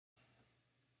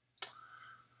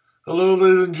Hello,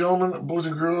 ladies and gentlemen, boys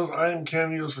and girls. I am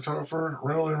Canon EOS photographer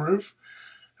Randall M.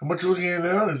 and what you're looking at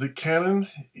now is the Canon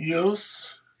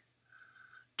EOS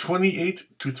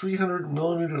 28 to 300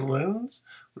 millimeter lens,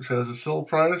 which has a sale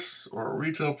price or a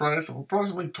retail price of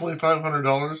approximately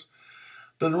 $2,500.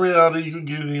 But in reality, you can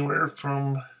get it anywhere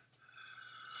from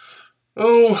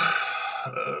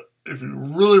if you're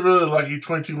really lucky,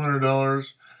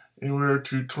 $2,200, anywhere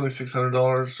to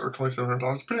 $2,600 or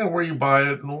 $2,700, depending on where you buy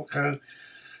it and what kind of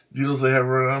deals they have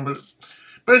around. But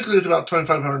basically, it's about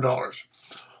 $2,500.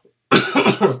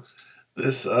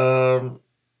 This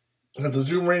has a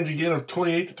zoom range again of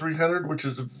 28 to 300, which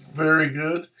is very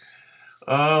good.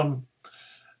 Has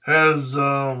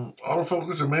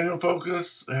autofocus or manual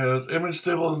focus. Has image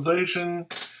stabilization.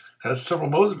 Has several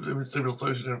modes of image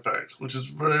stabilization, in fact, which is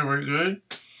very good.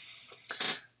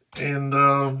 And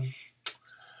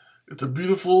it's a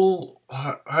beautiful,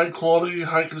 high quality,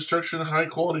 high construction, high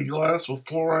quality glass with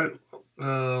fluorite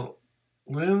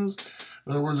lens.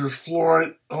 In other words, there's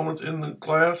fluorite elements in the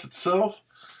glass itself.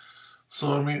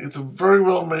 So, I mean, it's a very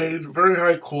well made, very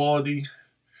high quality.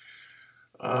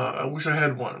 I wish I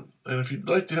had one. And if you'd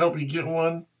like to help me get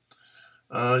one,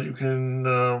 you can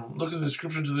look in the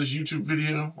description to this YouTube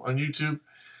video on YouTube.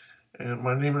 And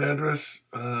my name and address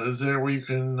is there, where you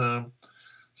can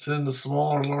send a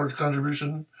small or large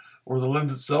contribution, or the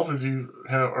lens itself if you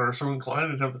are so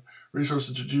inclined and have the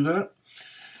resources to do that.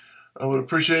 I would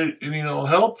appreciate any and all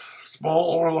help,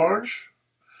 small or large.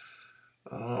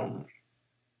 I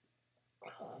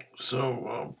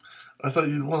thought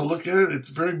you'd want to look at it. It's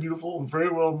very beautiful, very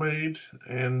well made,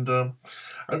 and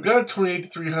I've got a 28 to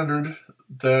 300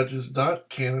 that is not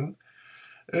Canon,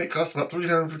 and it costs about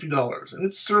 $350, and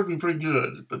it's served me pretty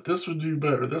good. But this would do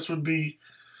better. This would be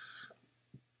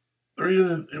the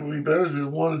reason it would be better is because,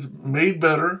 one, it's made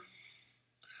better.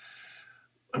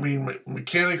 I mean,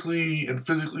 mechanically and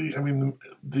physically. I mean,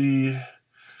 the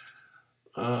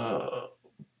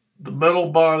metal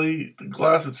body, the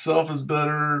glass itself is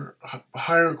better,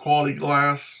 higher quality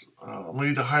glass,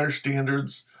 made to higher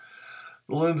standards.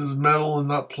 The lens is metal and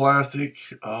not plastic.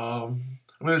 I mean,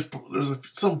 there's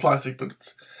some plastic, but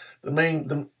it's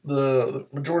the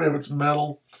majority of it's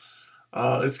metal.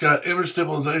 It's got image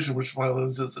stabilization, which my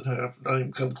lens doesn't have. Not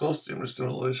even come close to image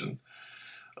stabilization,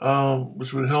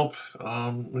 which would help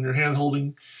when you're hand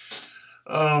holding.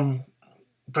 In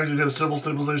fact, it has several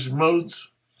stabilization modes.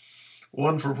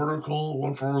 One for vertical,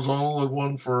 one for horizontal, and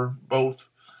one for both,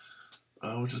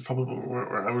 which is probably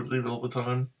where I would leave it all the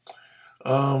time.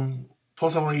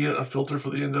 Plus, I'm going to get a filter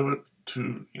for the end of it,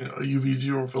 to a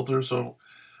UV0 filter, so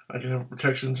I can have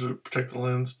protection to protect the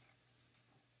lens.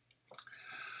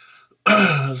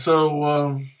 And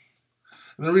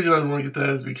the reason I want to get that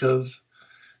is because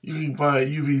you can buy a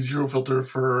UV0 filter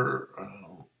for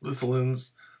this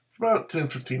lens for about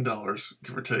 $10–15,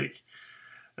 give or take.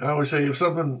 And I always say, if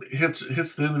something hits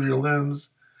the end of your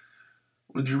lens,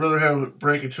 would you rather have it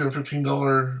break a $10 or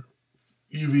 $15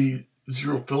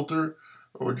 UV0 filter,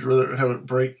 or would you rather have it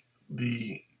break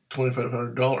the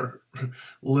 $2,500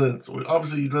 lens? Well,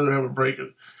 obviously, you'd rather have it break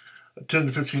a $10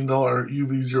 to $15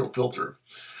 UV0 filter.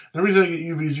 And the reason I get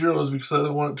UV0 is because I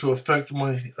don't want it to affect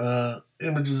my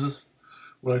images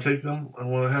when I take them. I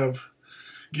want to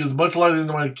get as much light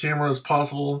into my camera as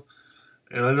possible,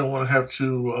 and I don't want to have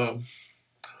to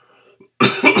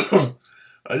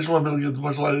I just want to be able to get as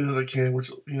much light in as I can,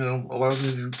 which allows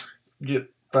me to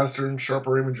get faster and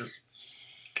sharper images,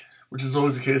 which is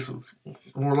always the case. With the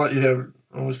more light you have,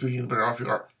 only speaking, the better off you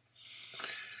are.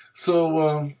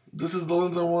 So this is the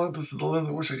lens I want. This is the lens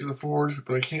I wish I could afford,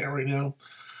 but I can't right now.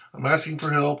 I'm asking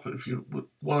for help. If you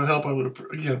want to help, I would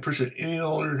again appreciate any and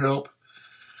all your help.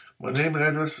 My name and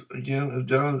address again is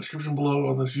down in the description below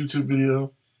on this YouTube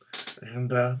video,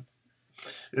 and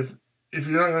if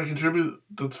you're not going to contribute,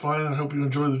 that's fine. I hope you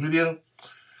enjoy the video.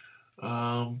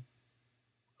 And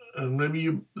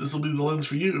maybe this will be the lens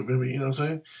for you. Maybe, you know what I'm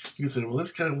saying? You can say, well,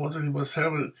 this guy wants it, he must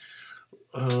have it.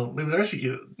 Maybe I should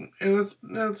get it. And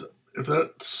if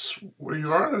that's where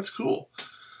you are, that's cool.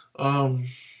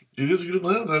 It is a good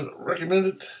lens. I recommend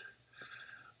it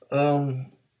to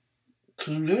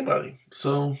anybody.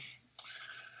 So,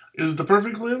 is it the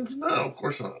perfect lens? No, of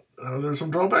course not. There's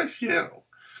some drawbacks? Yeah.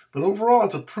 But overall,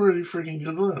 it's a pretty freaking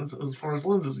good lens as far as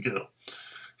lenses go.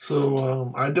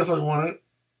 So, I definitely want it.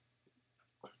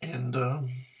 And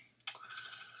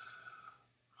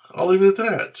I'll leave it at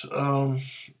that.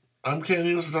 I'm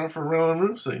Canon EF photographer Randall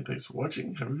M saying thanks for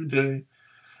watching. Have a good day.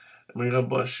 And may God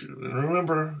bless you. And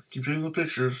remember, keep taking the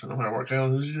pictures no matter what kind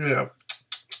of lenses you have.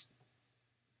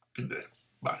 Good day.